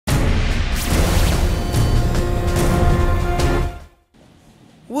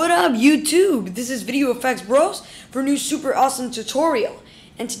What up YouTube? This is Video Effects Bros for a new super awesome tutorial.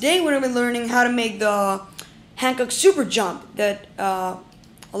 And today we're going to be learning how to make the Hancock super jump that a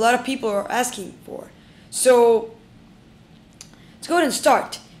lot of people are asking for. So let's go ahead and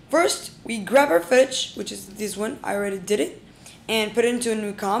start. First we grab our footage, which is this one, I already did it, and put it into a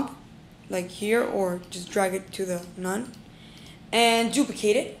new comp like here, or just drag it to the none and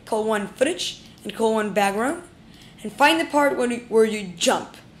duplicate it, call one footage and call one background, and find the part where you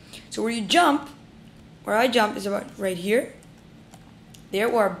jump. So where I jump is about right here, there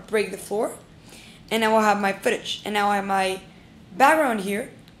where I break the floor, and now I'll have my footage, and now I have my background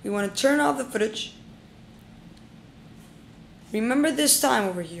here. We want to turn off the footage. Remember this time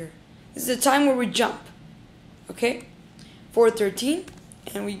over here. This is the time where we jump. Okay? 4:13,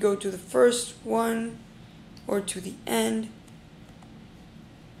 and we go to the first one or to the end.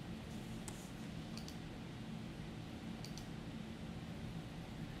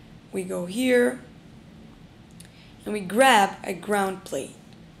 We go here and we grab a ground plane.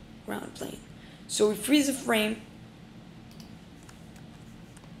 So we freeze the frame.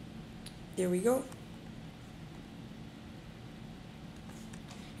 There we go.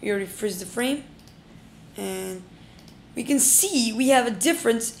 We already freeze the frame, and we can see we have a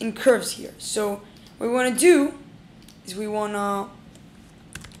difference in curves here. So what we want to do is we want to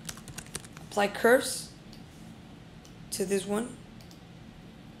apply curves to this one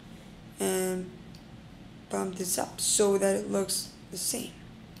and bump this up so that it looks the same.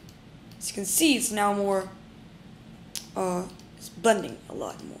 As you can see, it's now more it's blending a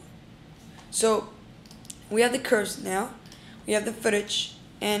lot more. So we have the curves now, we have the footage,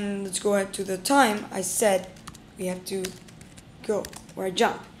 and let's go ahead to the time I said we have to go, where I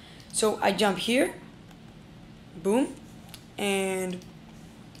jump. So I jump here, boom, and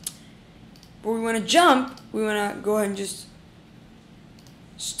where we want to jump, we want to go ahead and just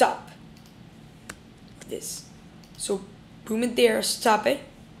stop this. So boom it there, stop it,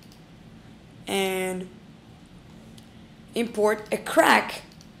 and import a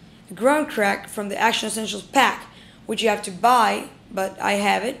ground crack from the Action Essentials pack, which you have to buy, but I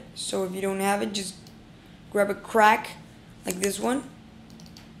have it. So if you don't have it, just grab a crack like this one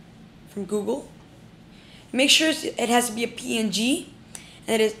from Google. Make sure it has to be a PNG,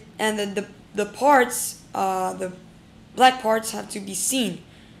 and the parts, the black parts have to be seen.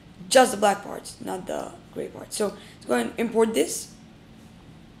 Just the black parts, not the gray parts. So let's go ahead and import this.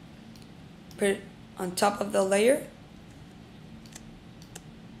 Put it on top of the layer.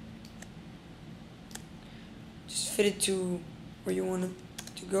 Just fit it to where you want it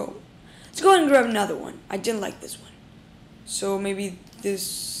to go. Let's go ahead and grab another one. I didn't like this one. So maybe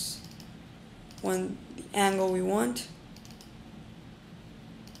this one, the angle we want.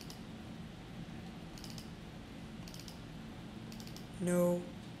 No.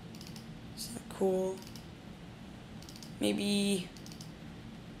 It's not cool. Maybe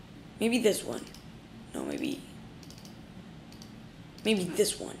this one. No, maybe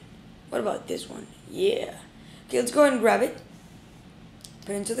this one. What about this one? Yeah. Okay, let's go ahead and grab it.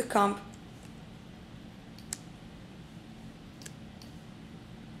 Put it into the comp.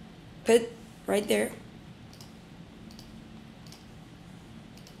 Put it right there.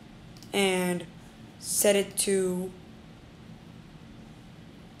 And set it to,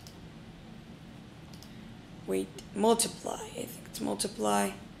 multiply. I think it's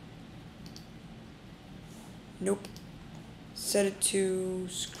multiply. Nope. Set it to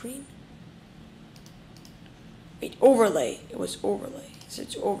screen. Wait, overlay. It was overlay. Set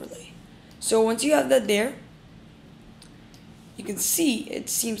it to overlay. So once you have that there, you can see it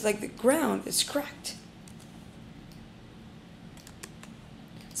seems like the ground is cracked.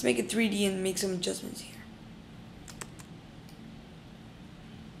 Let's make it 3D and make some adjustments here.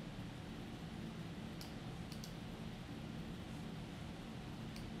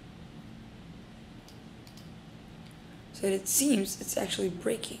 So it seems it's actually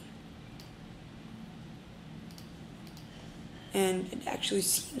breaking. And it actually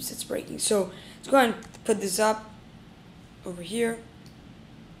seems it's breaking. So let's go ahead and put this up over here.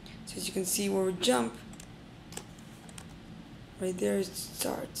 So as you can see where we jump, right there it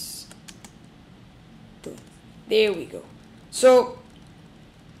starts. Boom. There we go. So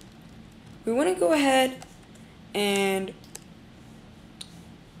we want to go ahead and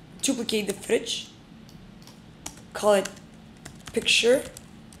duplicate the footage. Call it picture,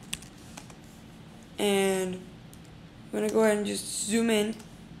 and I'm gonna go ahead and just zoom in,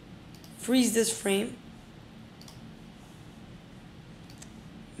 freeze this frame,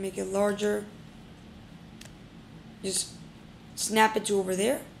 make it larger, just snap it to over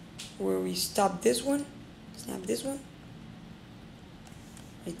there where we stop this one, snap this one,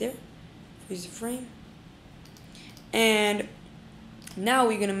 right there. Freeze the frame. And now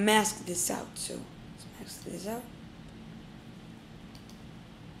we're gonna mask this out. So let's mask this out.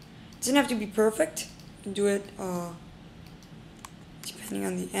 It doesn't have to be perfect. You can do it depending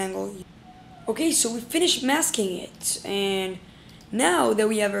on the angle. Okay, so we finished masking it, and now that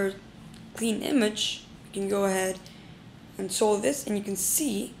we have our clean image, we can go ahead and solve this, and you can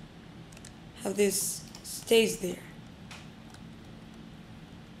see how this stays there.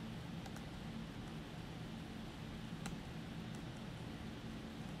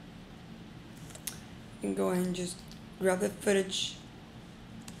 You can go ahead and just grab the footage,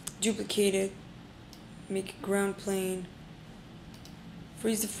 duplicate it, make it ground plane,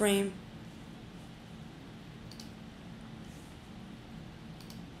 freeze the frame,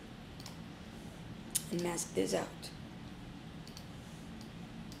 and mask this out.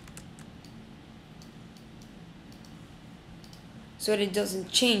 So that it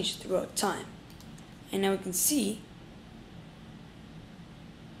doesn't change throughout time. And now we can see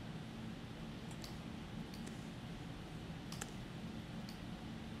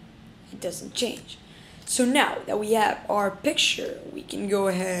it doesn't change. So now that we have our picture, we can go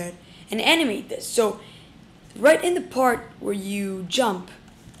ahead and animate this. So right in the part where you jump,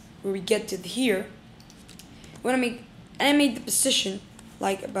 where we get to here, we want to animate the position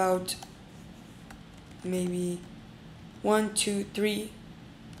like about maybe 1, 2, 3,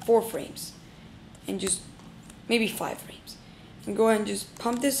 4 frames, and just maybe 5 frames. And go ahead and just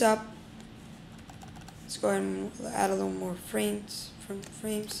pump this up. Let's go ahead and add a little more frames.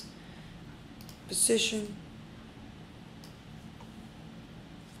 Position.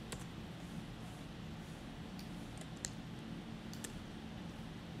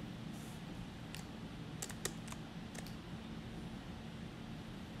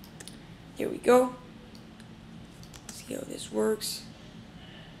 Here we go. See how this works.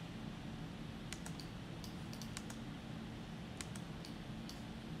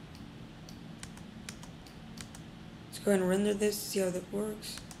 Let's go ahead and render this, see how that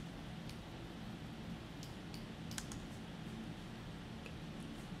works.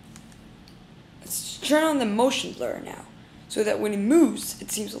 Let's turn on the motion blur now, so that when it moves,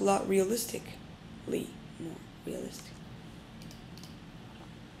 it seems a lot more realistic.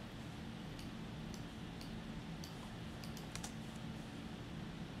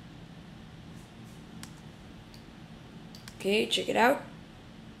 Okay, check it out.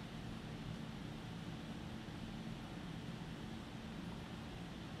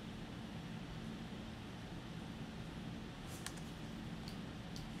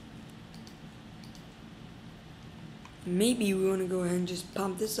 Maybe we want to go ahead and just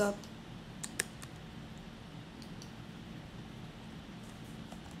pump this up.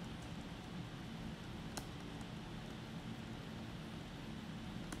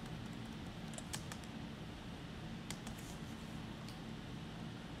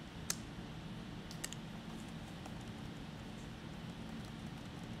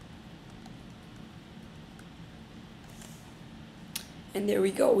 And there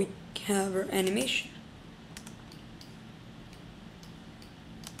we go, we have our animation.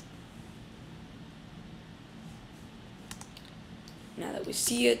 Now that we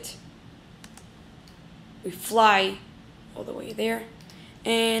see it, we fly all the way there.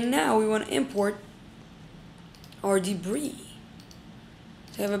 And now we want to import our debris.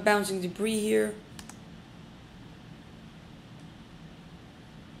 So I have a bouncing debris here.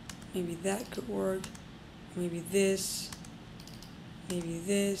 Maybe that could work. Maybe this. Maybe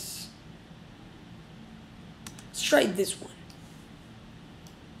this. Let's try this one.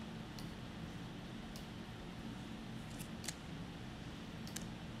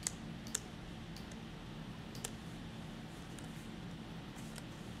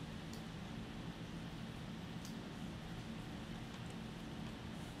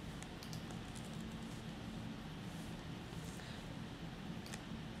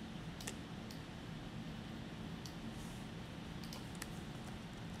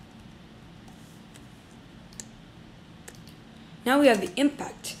 Now we have the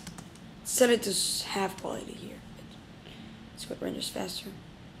impact. Set it to half quality here. So it renders faster.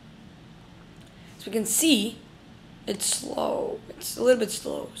 So we can see it's slow. It's a little bit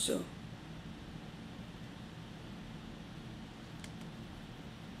slow, so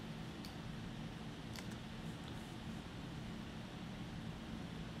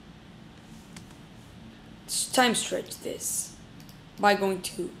let's time stretch this by going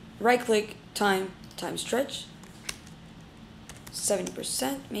to right click, time stretch.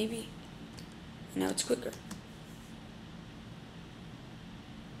 70% maybe. And now it's quicker.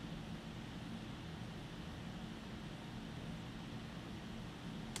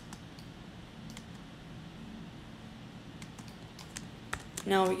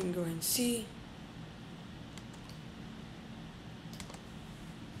 Now we can go ahead and see.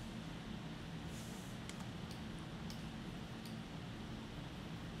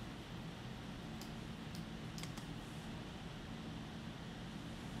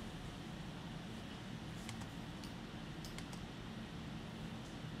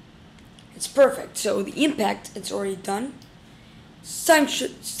 It's perfect. So the impact, it's already done. Time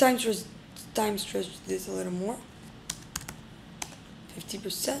stretch this a little more.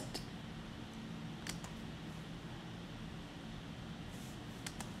 50%.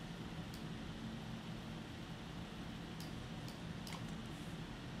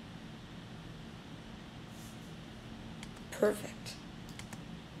 Perfect.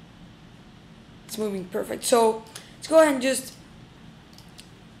 It's moving perfect. So let's go ahead and just,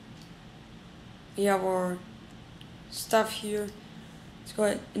 we have our stuff here. Let's go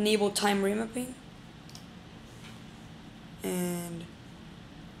ahead and enable time remapping. And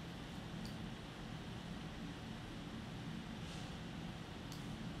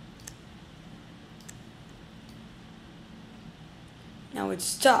now it's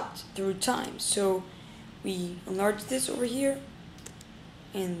stopped through time. So we enlarge this over here,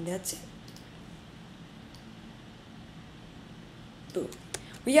 and that's it. Boom.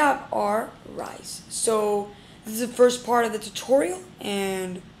 We have our rise. So this is the first part of the tutorial,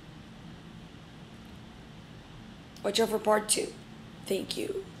 and watch out for part 2. Thank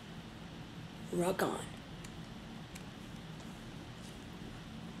you. Rock on.